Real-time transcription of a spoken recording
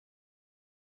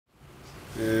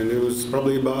And it was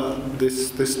probably about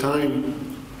this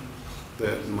time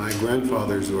that my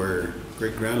great-grandfathers were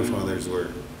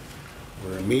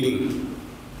meeting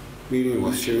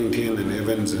with Sherrington and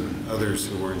Evans and others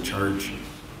who were in charge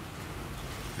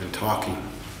and talking.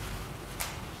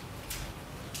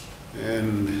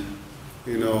 And,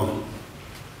 you know,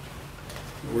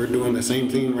 we're doing the same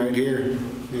thing right here,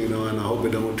 you know, and I hope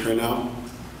it don't turn out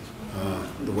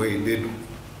the way it did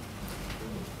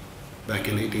back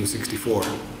in 1864.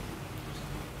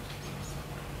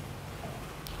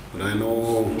 But I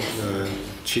know the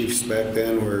chiefs back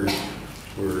then were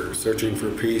searching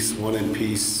for peace, wanted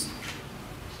peace.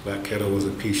 Black Kettle was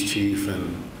a peace chief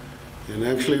and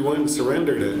actually went and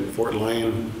surrendered at Fort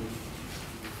Lyon,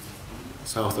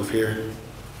 south of here.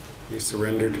 He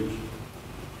surrendered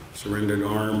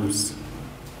arms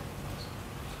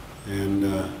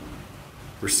and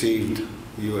received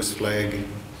the U.S. flag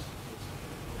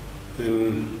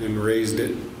and raised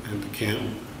it at the camp.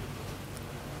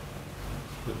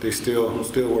 But they still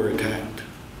were attacked.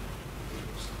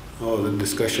 All the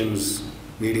discussions,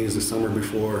 meetings the summer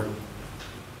before,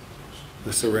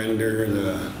 the surrender,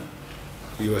 the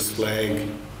U.S. flag.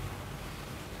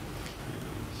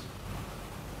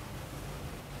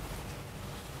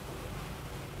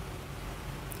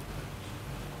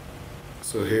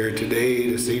 So here today,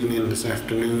 this evening, this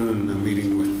afternoon, I'm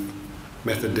meeting with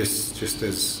Methodists just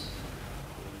as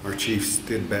our chiefs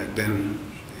did back then.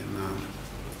 And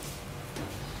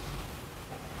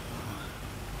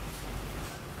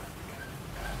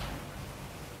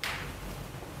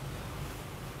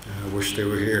I wish they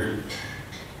were here.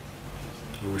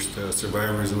 I wish the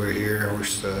survivors were here. I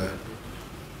wish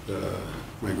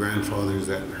my grandfathers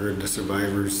that heard the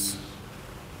survivors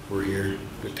were here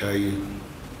to tell you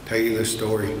the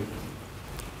story.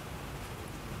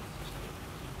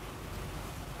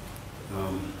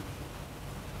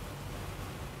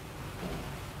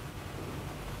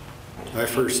 I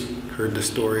first heard the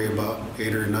story about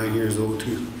 8 or 9 years old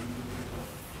too.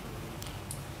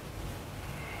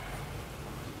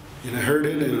 And I heard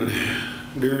it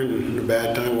during the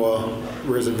bad time, well,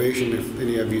 reservation, if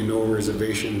any of you know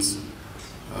reservations,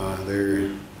 they're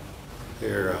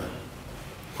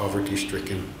poverty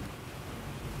stricken.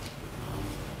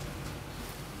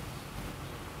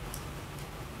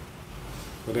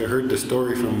 But I heard the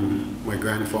story from my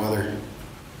grandfather,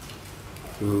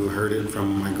 who heard it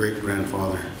from my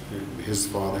great-grandfather, his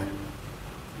father,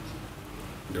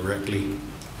 directly.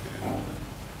 And,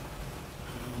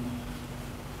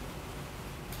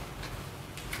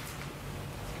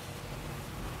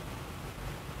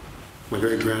 my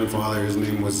great-grandfather, his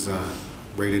name was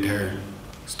Braided Hair,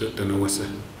 Stuttanawissa.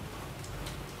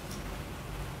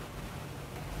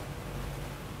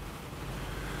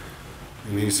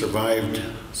 And he survived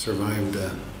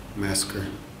the massacre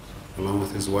along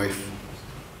with his wife.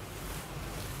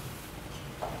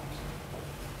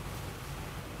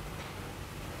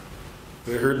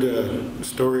 I heard the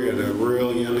story at a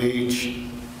real young age,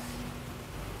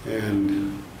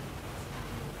 and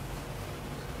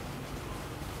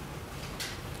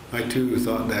I too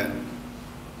thought that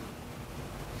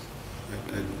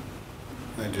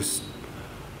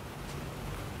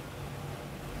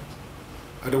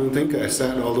I don't think I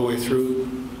sat all the way through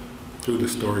the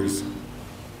stories.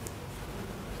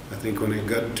 I think when it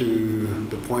got to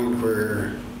the point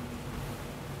where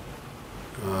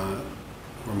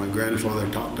my grandfather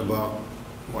talked about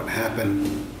what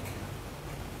happened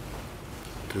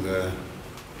to the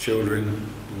children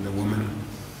and the woman,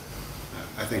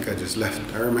 I think I just left.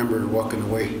 I remember walking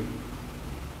away.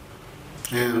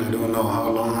 And I don't know how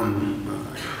long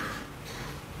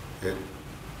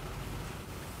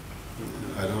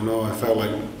I don't know, I felt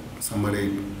like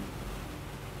somebody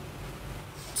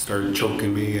started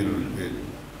choking me, and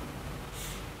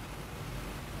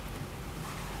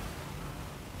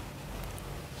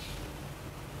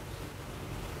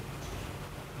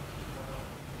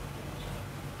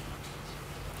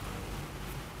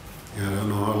I don't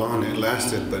know how long it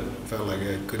lasted, but it felt like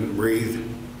I couldn't breathe.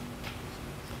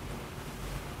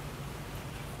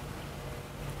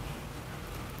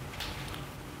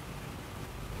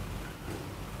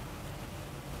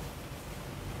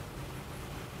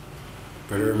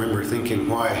 But I remember thinking,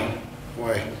 why?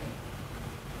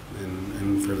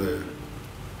 And for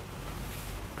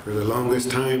the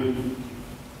longest time,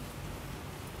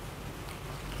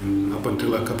 and up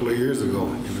until a couple of years ago,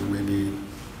 you know, maybe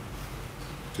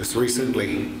just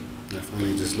recently, I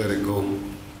finally just let it go.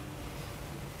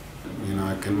 You know,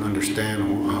 I can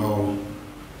understand how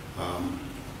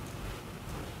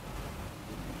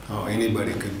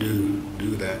anybody could do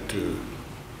that to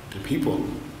people.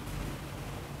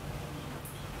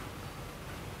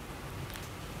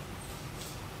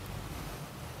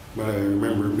 But I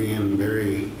remember being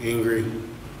very angry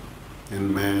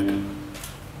and mad. And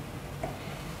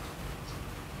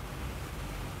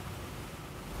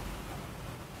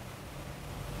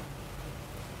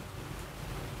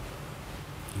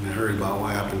I heard about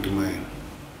what happened to my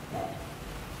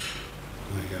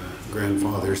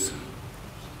grandfathers.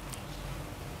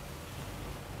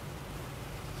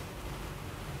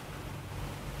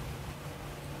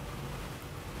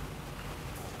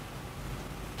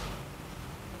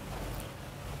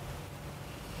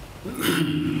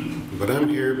 But I'm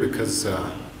here because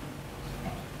my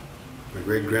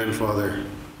great-grandfather,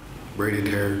 braided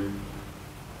hair,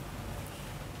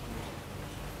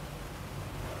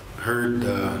 heard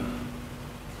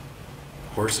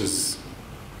horses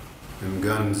and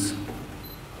guns,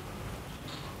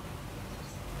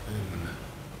 and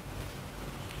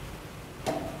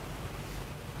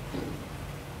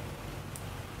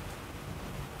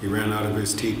he ran out of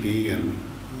his teepee and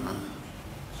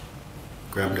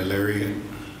grabbed a lariat,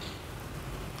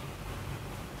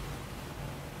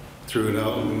 threw it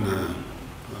out, and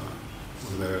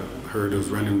when the herd was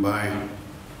running by,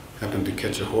 happened to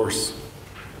catch a horse.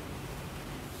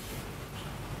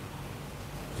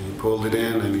 And he pulled it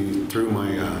in and he threw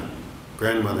my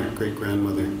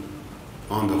great-grandmother,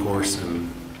 on the horse,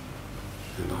 and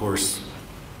the horse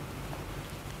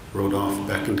rode off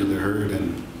back into the herd,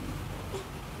 and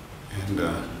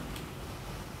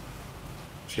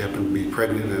she happened to be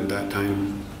pregnant at that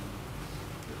time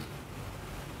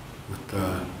with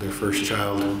their first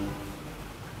child.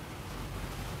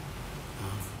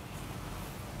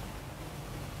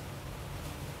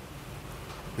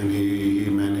 And he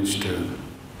managed to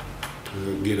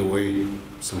get away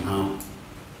somehow.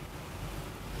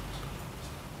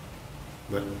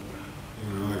 But,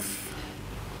 you know, if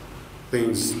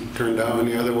things turned out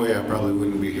any other way, I probably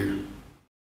wouldn't be here.